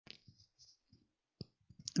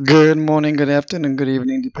Good morning, good afternoon, good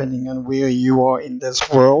evening, depending on where you are in this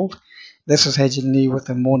world. This is Hejin Lee with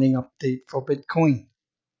a morning update for Bitcoin.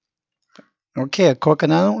 Okay, a quick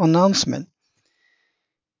announcement.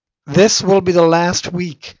 This will be the last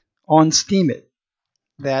week on Steemit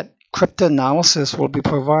that crypto analysis will be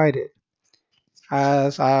provided.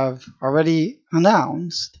 As I've already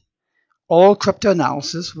announced, all crypto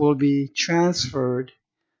analysis will be transferred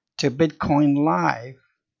to Bitcoin Live.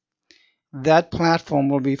 That platform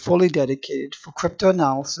will be fully dedicated for crypto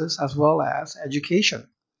analysis as well as education.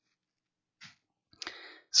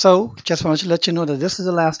 So just wanted to let you know that this is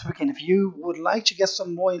the last week, and if you would like to get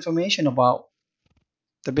some more information about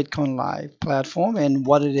the Bitcoin Live platform and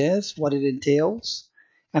what it is, what it entails,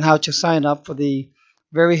 and how to sign up for the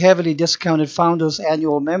very heavily discounted Founders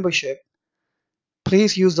Annual Membership,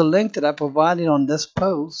 please use the link that I provided on this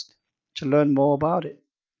post to learn more about it.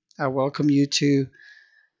 I welcome you to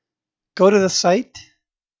go to the site,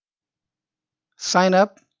 sign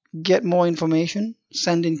up, get more information,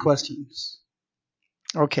 send in questions.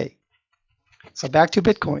 Okay, so back to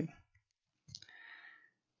Bitcoin.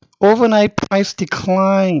 Overnight price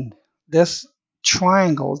decline. This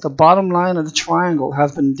triangle, the bottom line of the triangle,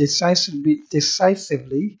 has been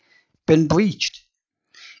decisively been breached.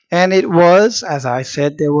 And it was, as I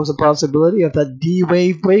said, there was a possibility of that D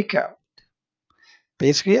wave breakout.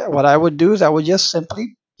 Basically, what I would do is I would just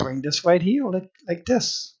simply bring this right here like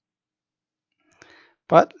this.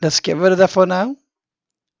 But let's get rid of that for now.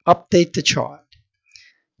 Update the chart.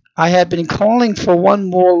 I had been calling for one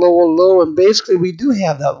more lower low, and basically we do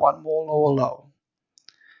have that one more lower low.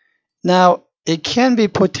 Now, it can be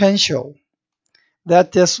potential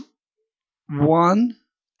that this 1,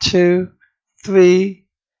 2, 3,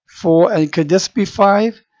 4, and could this be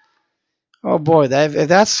 5? Oh boy, if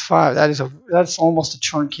that's 5, that's almost a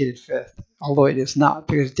truncated fifth, although it is not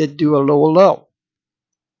because it did do a lower low.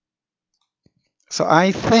 So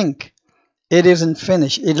I think it isn't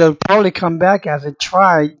finished. It'll probably come back as it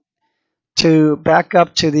tried to back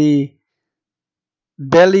up to the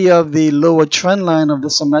belly of the lower trend line of the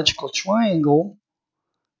symmetrical triangle,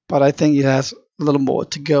 but I think it has a little more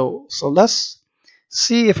to go. So let's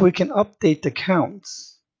see if we can update the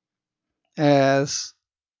counts as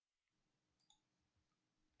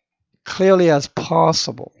clearly as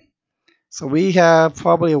possible. So we have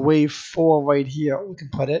probably a wave 4 right here, we can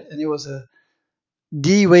put it, and it was a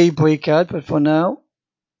D wave breakout, but for now,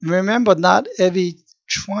 remember, not every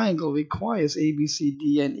triangle requires A, B, C,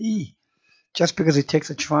 D, and E. Just because it takes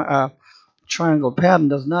a triangle pattern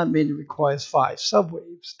does not mean it requires 5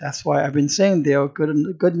 subwaves. That's why I've been saying there are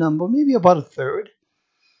a good number, maybe about a third,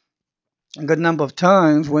 a good number of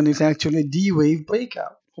times when it's actually a D wave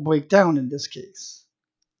breakout, or breakdown in this case.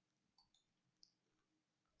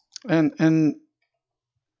 And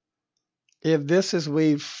if this is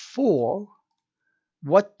wave 4,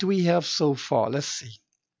 what do we have so far? Let's see.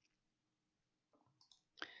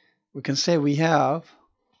 We can say we have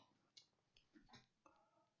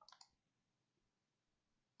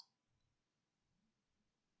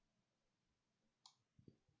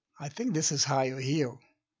I think this is higher here.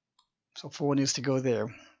 So 4 needs to go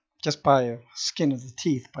there. Just by a skin of the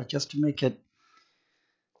teeth, but just to make it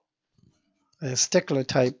a stickler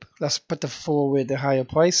type, let's put the 4 with the higher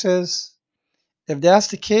prices. If that's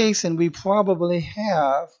the case, then we probably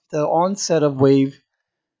have the onset of wave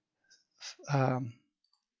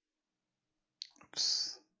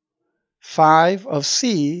 5 of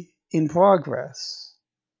C in progress.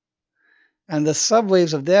 And the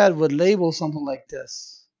subwaves of that would label something like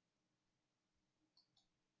this.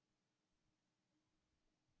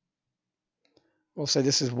 We'll say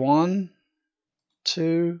this is 1,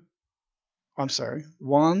 2,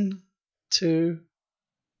 1, 2,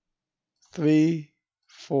 3,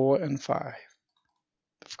 4, and 5.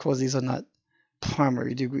 Of course, these are not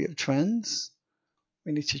primary degree of trends.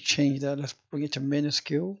 We need to change that. Let's bring it to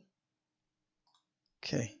minuscule.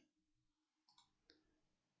 Okay.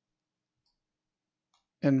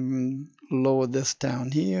 And lower this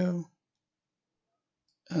down here.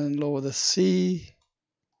 And lower the C.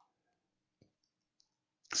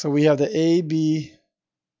 So we have the A, B,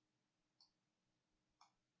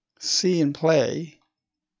 C in play.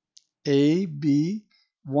 A, B,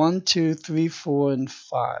 1, 2, 3, 4, and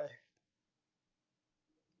 5.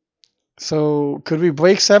 So could we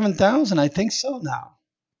break 7,000? I think so now.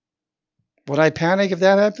 Would I panic if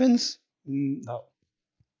that happens? No.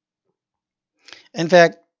 In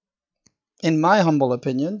fact, in my humble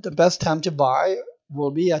opinion, the best time to buy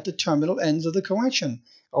will be at the terminal ends of the correction.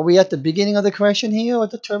 Are we at the beginning of the correction here or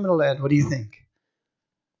at the terminal end? What do you think?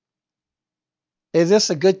 Is this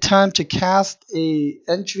a good time to cast a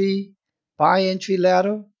buy entry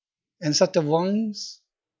ladder and set the rungs,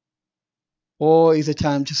 or is it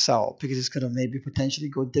time to sell because it's going to maybe potentially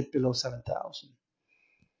go dip below 7,000?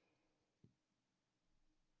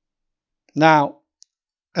 Now,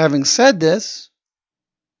 having said this,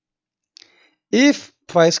 if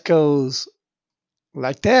price goes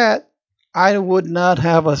like that, I would not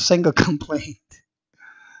have a single complaint.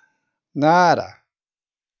 Nada.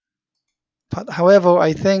 But however,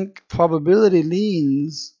 I think probability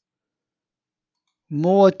leans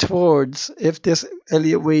more towards if this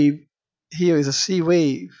Elliott wave here is a C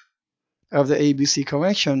wave of the ABC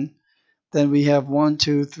correction, then we have 1,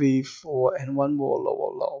 2, 3, 4, and one more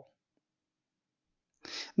lower low.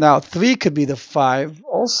 Now 3 could be the 5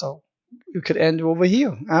 also. You could end over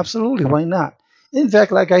here. Absolutely, why not? In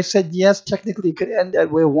fact, like I said, yes, technically you could end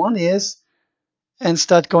at where 1 is and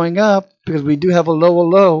start going up because we do have a lower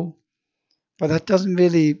low, but that doesn't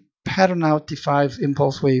really pattern out the 5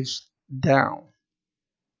 impulse waves down.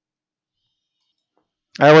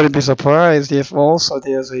 I wouldn't be surprised if also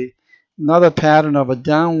there's another pattern of a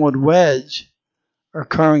downward wedge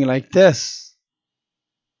occurring like this,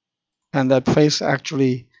 and that price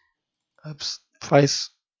actually price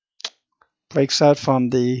breaks out from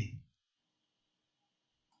the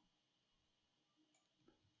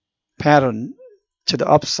pattern to the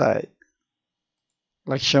upside,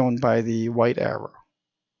 like shown by the white arrow.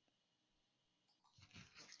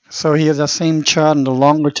 So here's the same chart in the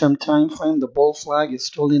longer term time frame. The bull flag is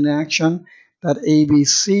still in action. That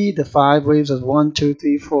ABC, the 5 waves is 1, 2,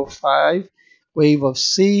 3, 4, 5. Wave of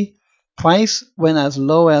C. Price went as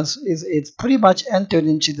low as it's pretty much entered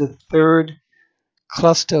into the third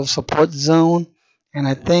cluster of support zone. And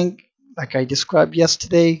I think, like I described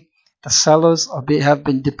yesterday, the sellers have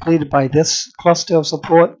been depleted by this cluster of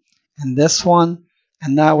support and this one.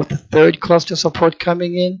 And now with the third cluster support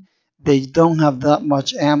coming in, they don't have that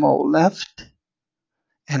much ammo left.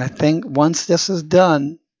 And I think once this is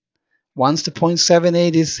done, once the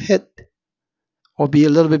 0.78 is hit, or be a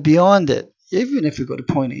little bit beyond it, even if we go to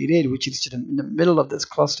 0.88, which is in the middle of this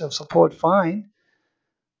cluster of support, fine.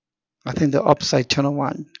 I think the upside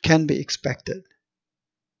turnaround can be expected.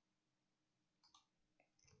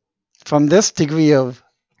 From this degree of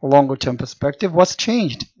longer term perspective, what's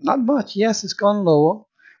changed? Not much. Yes, it's gone lower.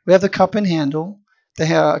 We have the cup and handle.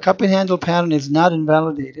 The cup and handle pattern is not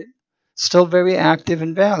invalidated, still very active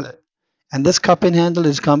and valid. And this cup and handle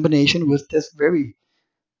is combination with this very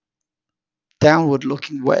downward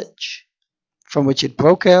looking wedge from which it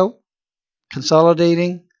broke out,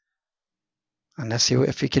 consolidating, and let's see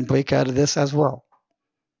if we can break out of this as well.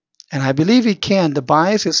 And I believe it can. The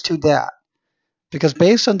bias is to that. Because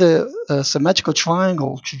based on the symmetrical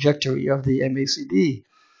triangle trajectory of the MACD,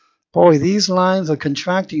 boy, these lines are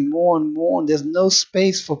contracting more and more, and there's no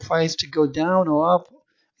space for price to go down or up,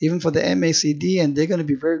 even for the MACD, and they're going to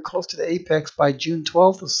be very close to the apex by June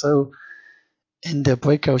 12th or so, and the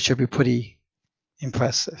breakout should be pretty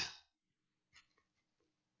impressive.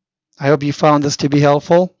 I hope you found this to be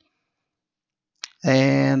helpful,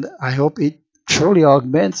 and I hope it truly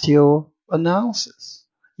augments your analysis,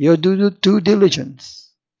 your due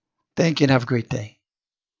diligence. Thank you and have a great day.